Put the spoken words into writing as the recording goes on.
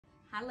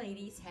Hi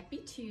ladies, happy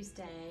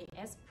Tuesday.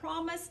 As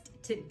promised,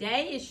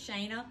 today is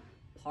Shana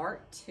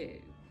part 2.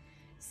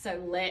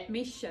 So let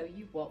me show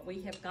you what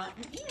we have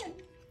gotten in.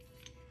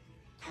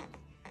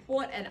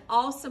 What an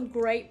awesome,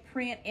 great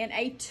print in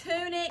a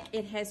tunic.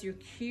 It has your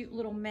cute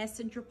little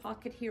messenger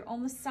pocket here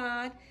on the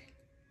side.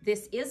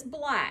 This is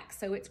black,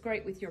 so it's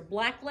great with your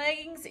black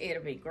leggings.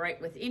 It'll be great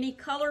with any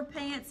color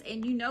pants,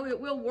 and you know it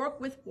will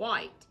work with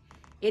white.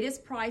 It is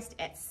priced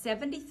at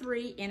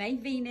 $73 in a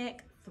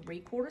V-neck,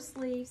 3/4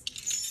 sleeves.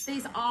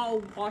 These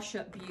all wash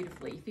up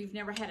beautifully. If you've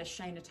never had a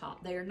Shana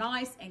top, they are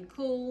nice and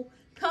cool,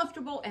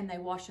 comfortable, and they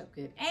wash up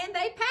good. And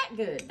they pack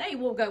good. They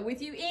will go with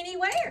you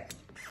anywhere.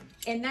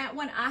 In that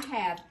one, I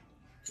have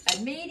a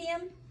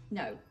medium.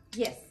 I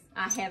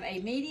have a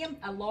medium,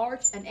 a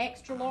large, an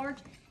extra large.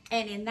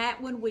 And in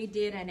that one, we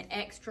did an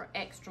extra,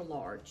 extra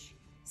large.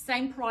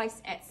 Same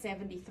price at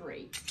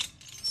 $73.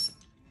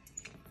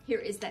 Here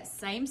is that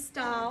same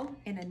style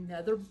in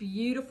another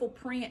beautiful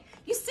print.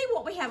 You see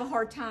what we have a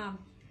hard time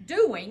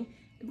doing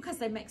because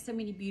they make so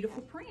many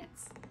beautiful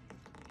prints.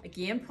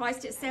 Again,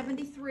 priced at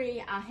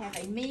 $73. I have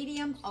a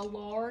medium, a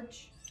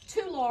large,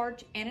 2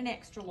 large, and an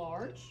extra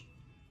large.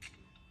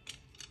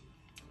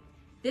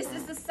 This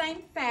is the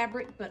same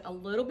fabric, but a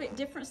little bit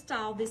different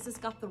style. This has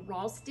got the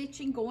raw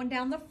stitching going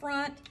down the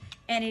front,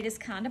 and it is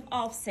kind of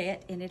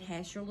offset, and it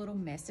has your little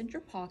messenger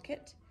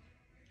pocket.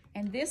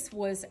 And this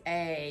was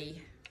a,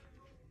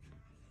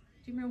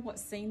 do you remember what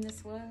scene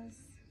this was?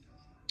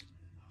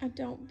 I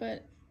don't,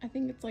 but I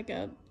think it's like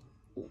a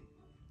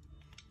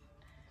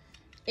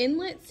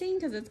inlet scene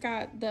because it's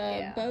got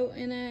the boat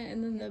in it,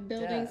 and then the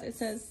buildings. It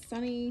says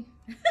sunny,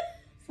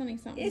 sunny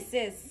something. It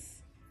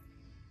says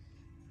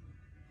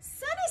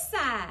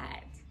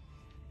Sunnyside.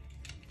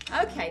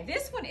 Okay,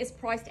 this one is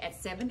priced at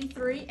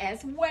 $73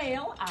 as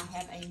well. I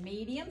have a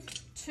medium,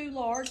 2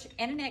 large,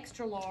 and an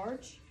extra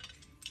large.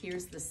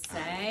 Here's the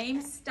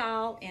same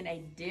style in a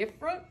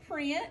different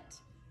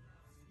print.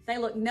 They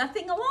look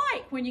nothing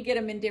alike when you get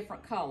them in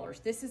different colors.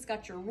 This has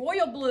got your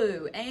royal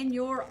blue and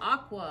your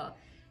aqua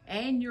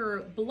and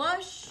your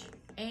blush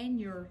and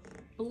your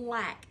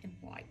black and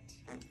white.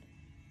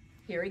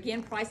 Here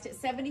again, priced at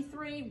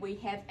 $73. We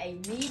have a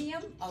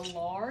medium, a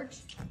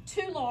large,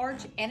 2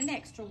 large, and an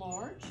extra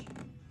large.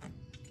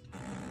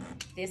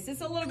 This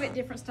is a little bit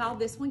different style.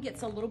 This one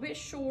gets a little bit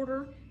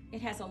shorter.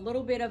 It has a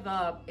little bit of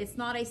a, it's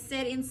not a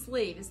set-in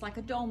sleeve. It's like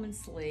a dolman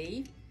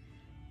sleeve.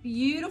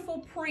 Beautiful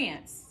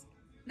prints.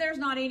 There's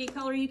not any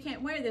color you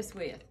can't wear this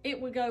with.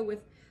 It would go with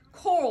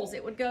corals.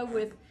 It would go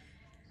with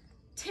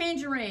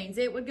tangerines.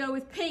 It would go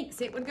with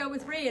pinks. It would go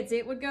with reds.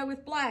 It would go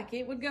with black.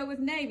 It would go with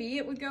navy.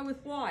 It would go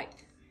with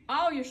white.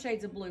 All your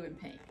shades of blue and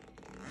pink.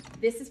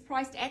 This is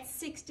priced at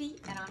 $60,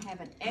 and I have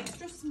an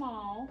extra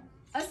small,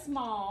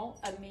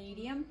 a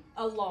medium,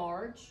 a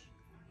large,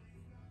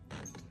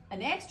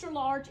 an extra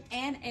large,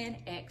 and an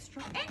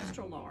extra,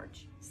 extra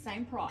large.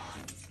 Same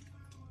price.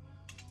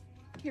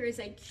 Here is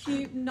a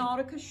cute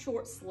Nautica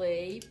short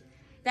sleeve.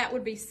 That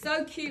would be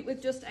so cute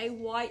with just a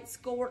white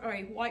skirt or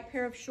a white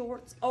pair of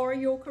shorts or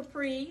your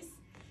capris.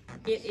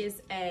 It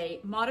is a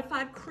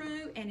modified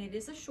crew, and it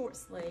is a short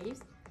sleeves,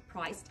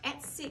 priced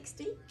at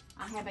 $60.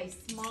 I have a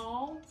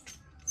small,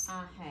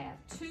 I have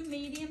 2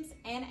 mediums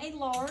and a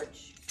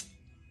large.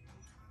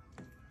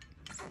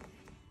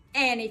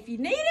 And if you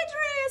need a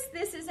dress,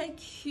 this is a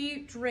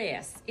cute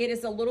dress. It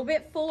is a little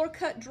bit fuller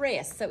cut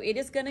dress, so it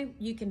is gonna,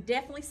 you can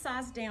definitely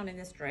size down in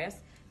this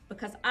dress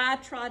because I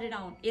tried it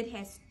on. It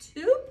has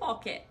 2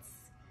 pockets,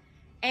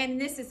 and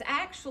this is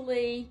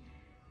actually,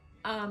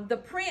 the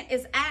print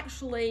is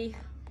actually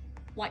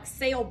like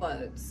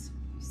sailboats,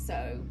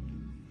 so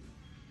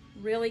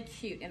really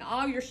cute. And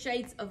all your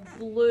shades of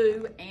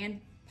blue,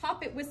 and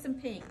pop it with some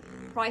pink,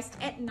 priced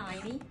at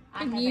 $90.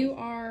 And you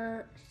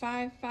are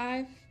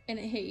 5'5", and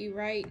it hit you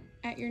right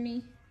at your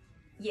knee?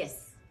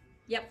 Yes.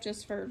 Yep.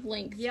 Just for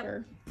length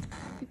for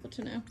people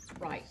to know.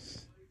 Right.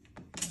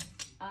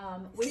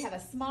 We have a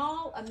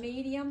small, a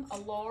medium, a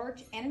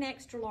large, and an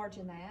extra large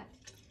in that.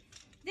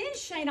 Then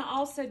Shana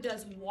also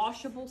does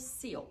washable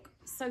silk.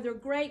 So they're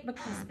great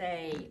because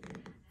they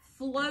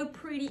flow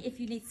pretty if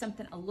you need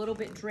something a little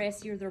bit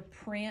dressier. Their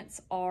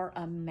prints are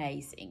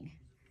amazing.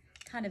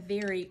 Kind of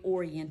very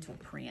oriental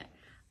print.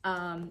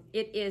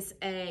 It is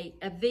a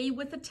V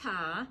with a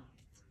tie.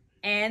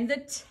 And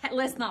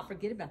let's not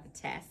forget about the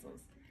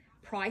tassels.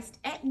 Priced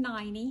at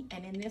 $90,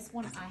 and in this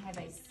one I have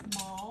a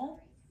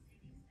small.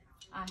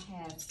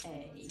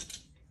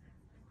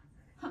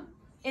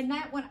 In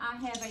that one I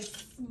have a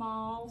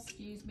small,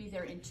 excuse me,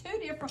 they're in 2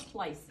 different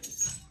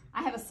places.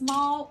 I have a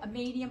small, a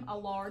medium, a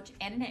large,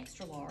 and an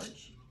extra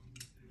large.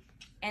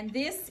 And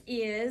this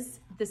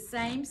is the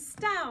same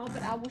style,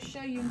 but I will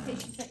show you in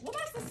case you say, well,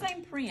 that's the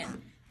same print.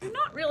 They're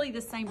not really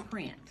the same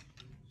print.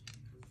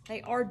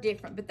 They are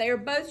different, but they are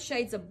both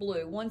shades of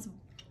blue. One's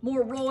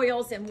more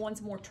royals and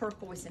one's more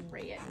turquoise and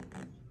red.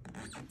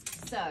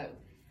 So,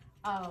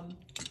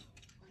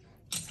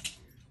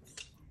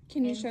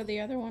 can you show the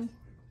other one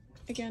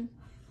again?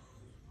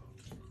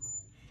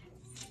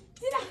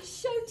 Did I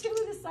show 2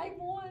 of the same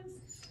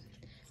ones?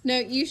 No,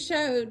 you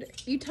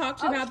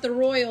talked about the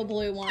royal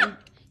blue one.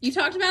 You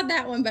talked about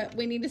that one, but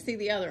we need to see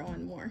the other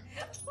one more.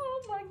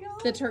 Oh my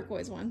God. The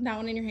turquoise one. That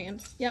one in your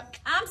hand. Yep.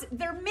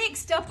 They're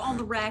mixed up on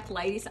the rack,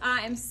 ladies.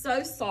 I am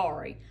so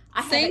sorry.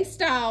 Same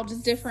style,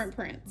 just different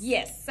prints.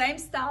 Yes, same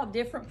style,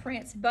 different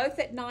prints, both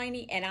at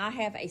 90, and I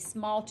have a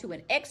small to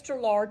an extra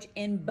large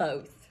in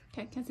both.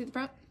 Okay, can I see the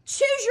front?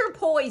 Choose your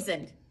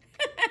poison.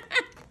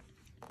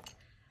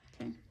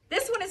 Okay.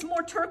 This one is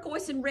more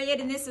turquoise and red,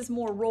 and this is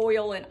more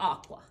royal and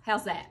aqua.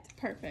 How's that?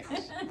 Perfect.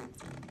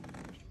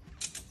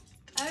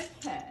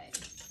 Okay.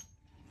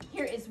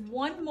 Here is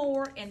one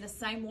more in the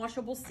same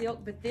washable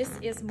silk, but this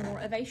is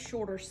more of a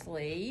shorter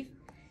sleeve.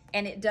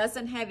 And it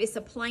doesn't have, it's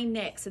a plain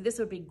neck, so this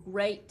would be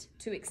great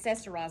to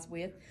accessorize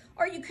with.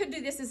 Or you could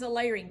do this as a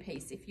layering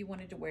piece if you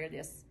wanted to wear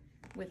this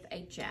with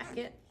a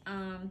jacket.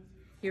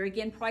 Here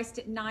again, priced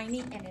at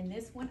 90, and in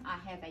this one, I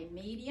have a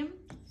medium,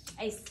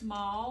 a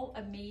small,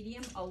 a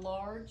medium, a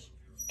large,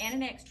 and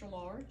an extra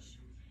large.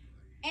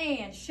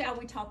 And shall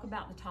we talk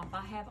about the top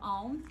I have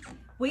on?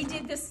 We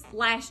did this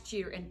last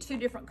year in 2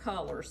 different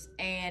colors,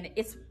 and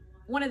it's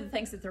one of the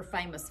things that they're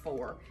famous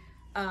for.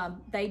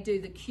 They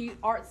do the cute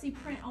artsy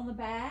print on the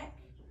back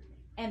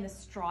and the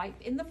stripe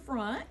in the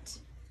front.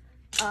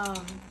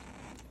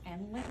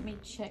 And let me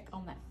check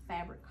on that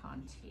fabric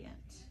content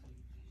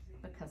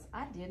because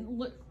I didn't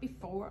look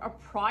before or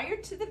prior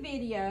to the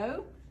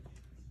video.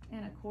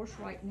 And of course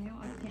right now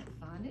I can't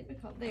find it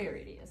because there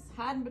it is,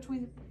 hiding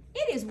between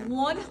it is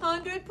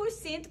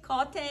 100%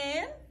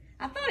 cotton.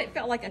 I thought it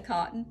felt like a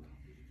cotton.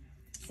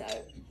 So,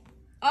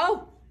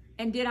 oh,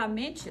 and did I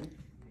mention?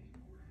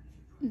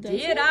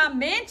 I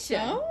mention?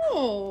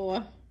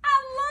 Oh.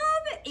 I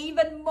love it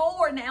even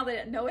more now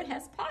that I know it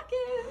has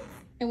pockets.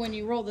 And when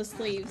you roll the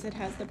sleeves, it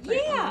has the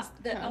print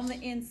on the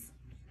ends,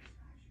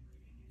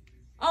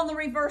 on the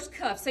reverse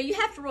cuff. So you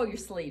have to roll your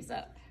sleeves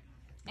up.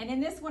 And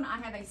in this one, I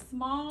have a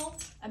small,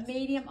 a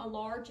medium, a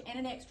large, and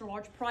an extra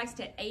large,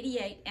 priced at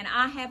 $88, and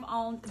I have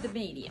on the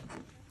medium.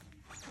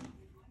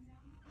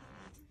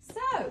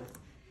 So,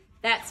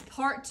 that's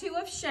part 2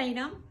 of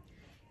Shana.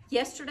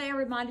 Yesterday, I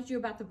reminded you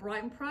about the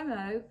Brighton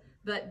promo,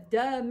 but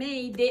duh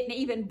me, didn't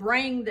even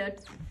bring the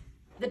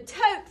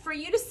tote for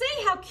you to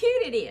see how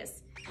cute it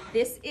is.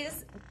 This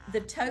is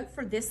the tote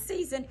for this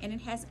season, and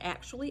it has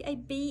actually a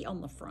bee on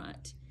the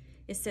front.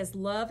 It says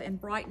Love and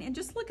Brighton, and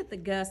just look at the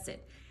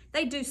gusset.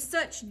 They do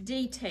such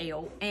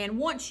detail, and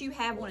once you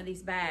have one of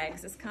these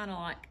bags, it's kind of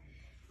like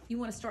you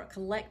want to start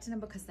collecting them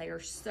because they are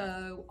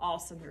so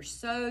awesome. They're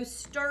so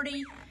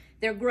sturdy.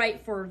 They're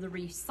great for the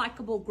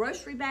recyclable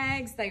grocery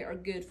bags. They are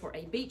good for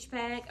a beach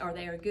bag, or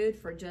they are good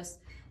for just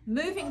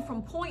moving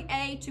from point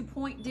A to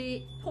point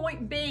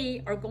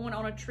B, or going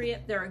on a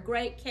trip. They're a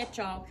great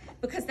catch-all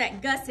because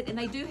that gusset, and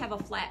they do have a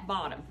flat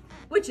bottom,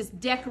 which is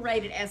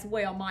decorated as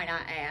well, might I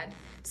add.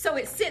 So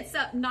it sits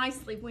up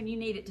nicely when you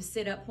need it to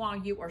sit up while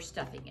you are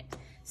stuffing it.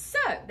 So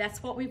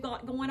that's what we've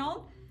got going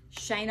on.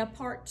 Shana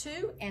part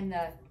 2 and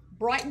the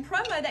Brighton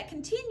promo that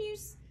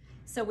continues.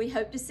 So we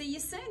hope to see you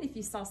soon. If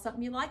you saw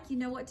something you like, you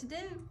know what to do.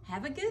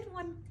 Have a good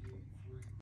one.